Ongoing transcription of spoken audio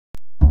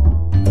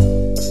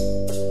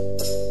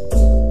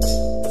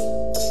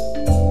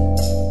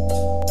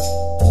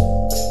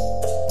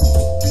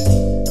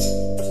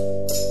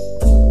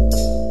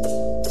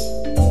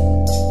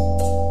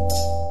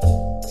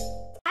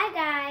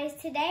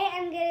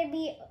going to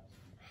be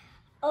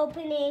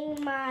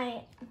opening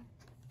my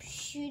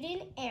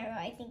shooting arrow,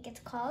 I think it's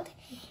called.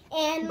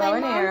 And bow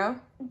and arrow.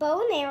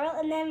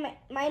 And then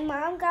my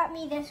mom got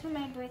me this for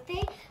my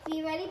birthday.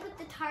 We already put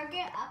the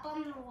target up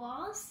on the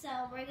wall, so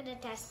we're going to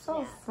test it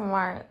out. So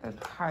smart, the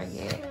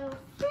target. So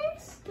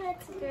first,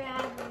 let's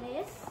grab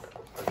this.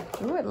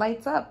 Ooh, it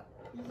lights up.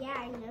 Yeah,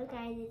 I know,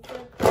 guys. It's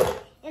so cool.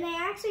 And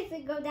I actually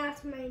figured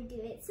that's how to do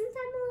it. Since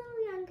I'm a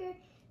little younger,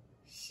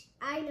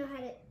 I know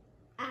how to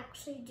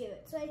actually do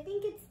it. So I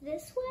think it's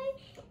this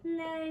way. And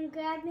then I'm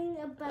grabbing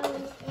a bow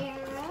and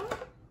arrow.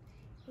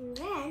 And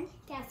then,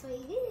 that's what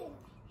you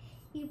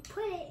do. You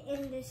put it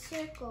in the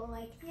circle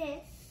like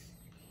this.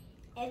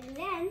 And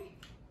then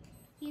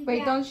you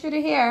Wait, don't shoot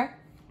it here.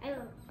 I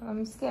won't.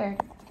 I'm scared.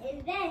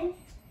 And then,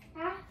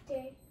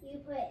 after you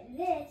put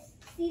this,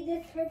 see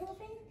this purple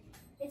thing?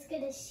 It's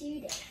going to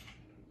shoot it.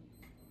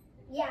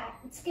 Yeah,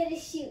 it's going to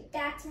shoot.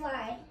 That's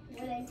why,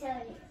 what I'm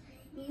telling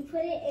you. You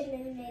put it in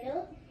the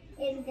middle,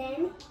 and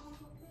then...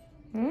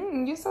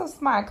 You're so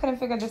smart. I couldn't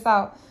figure this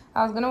out.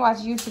 I was going to watch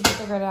YouTube to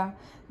figure it out.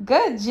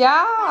 Good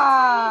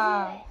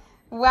job.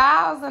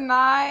 Wow,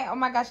 Zanih. Oh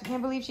my gosh, I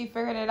can't believe she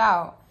figured it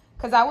out.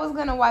 Because I was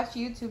going to watch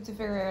YouTube to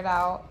figure it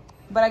out.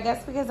 But I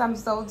guess because I'm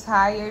so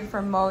tired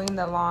from mowing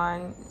the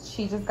lawn,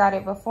 she just got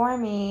it before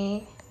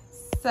me.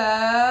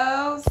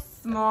 So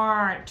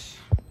smart.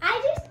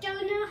 I just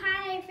don't know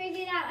how I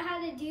figured out how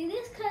to do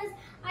this because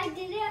I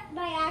did it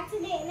by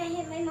accident and I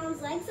hit my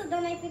mom's leg. So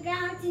then I figured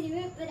out how to do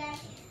it, but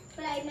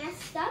I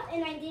messed up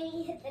and I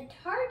didn't hit the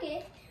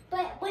target.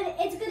 But when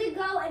it's gonna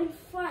go in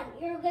front,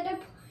 you're gonna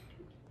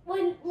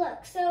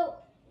look. So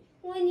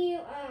when you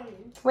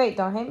Wait,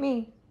 don't hit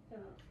me. Oh,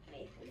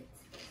 wait,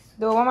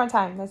 Do it one more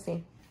time. Let's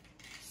see.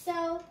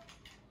 So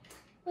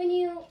when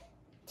you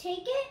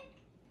take it,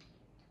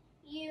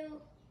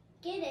 you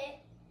get it,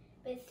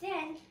 but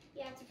then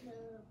you have to put a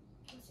little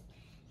closer.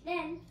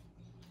 Then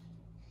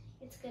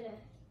it's gonna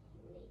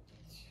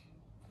reach.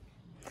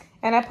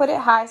 And I put it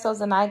high so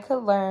Zanih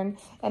could learn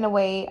in a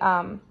way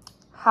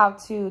how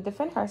to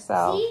defend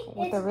herself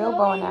with a real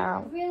bow and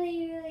arrow.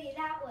 Really, really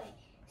that way.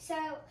 So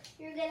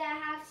you're gonna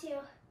have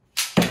to.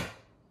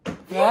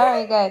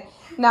 Very good.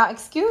 Now,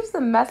 excuse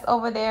the mess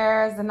over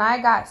there.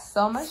 Zanih got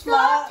so much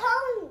love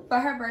for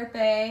her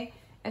birthday,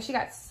 and she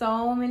got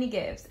so many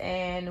gifts,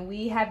 and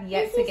we have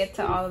yet to get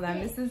to all of them.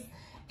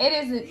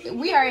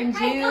 We are in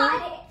June.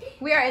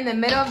 We are in the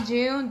middle of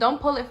June. Don't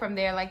pull it from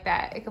there like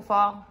that. It could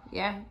fall.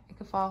 Yeah, it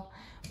could fall.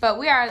 But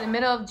we are in the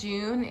middle of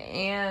June,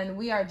 and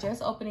we are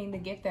just opening the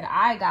gift that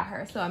I got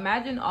her. So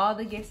imagine all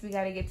the gifts we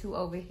got to get to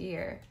over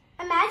here.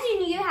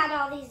 Imagine you had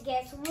all these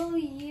gifts. Will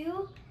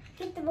you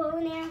get the bow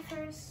and arrow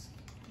first?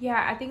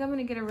 Yeah, I think I'm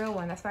gonna get a real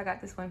one. That's why I got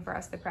this one for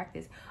us to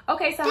practice.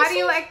 Okay, so how do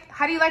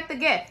you like the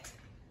gift?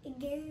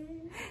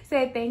 Again.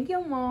 Say thank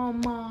you,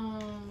 Mama.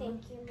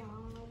 Thank you,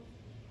 Mom.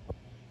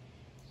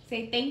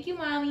 Say thank you,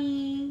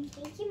 Mommy.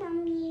 Thank you,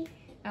 Mommy.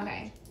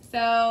 Okay,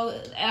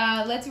 so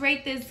let's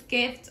rate this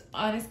gift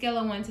on a scale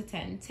of 1 to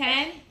 10.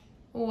 10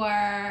 or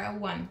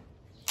 1?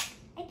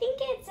 I think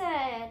it's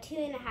a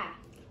 2.5.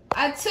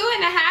 A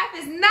 2.5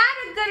 is not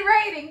a good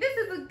rating. This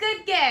is a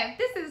good gift.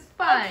 This is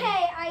fun.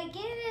 Okay, I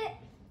give it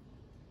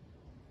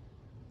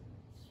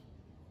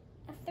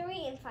a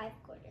 3 5/4.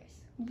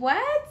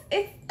 What?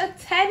 It's a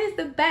 10 is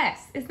the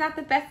best. It's not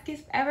the best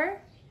gift ever?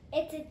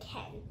 It's a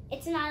 10.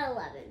 It's not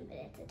 11, but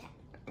it's a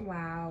 10.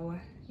 Wow.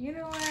 You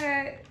know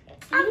what?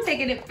 I'm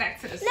taking it back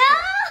to the store.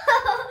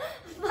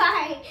 No!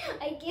 Fine.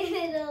 I give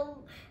it a 1,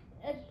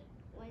 2,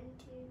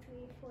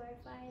 3, 4,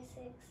 5,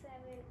 6,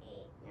 7,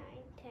 8, 9,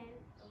 10,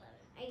 11.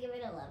 I give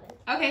it 11.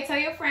 Okay, tell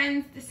your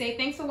friends to say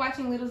thanks for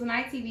watching Little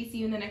Zanih TV. See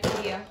you in the next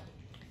video.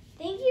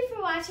 Thank you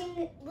for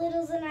watching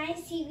Little Zanih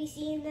TV.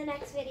 See you in the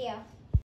next video.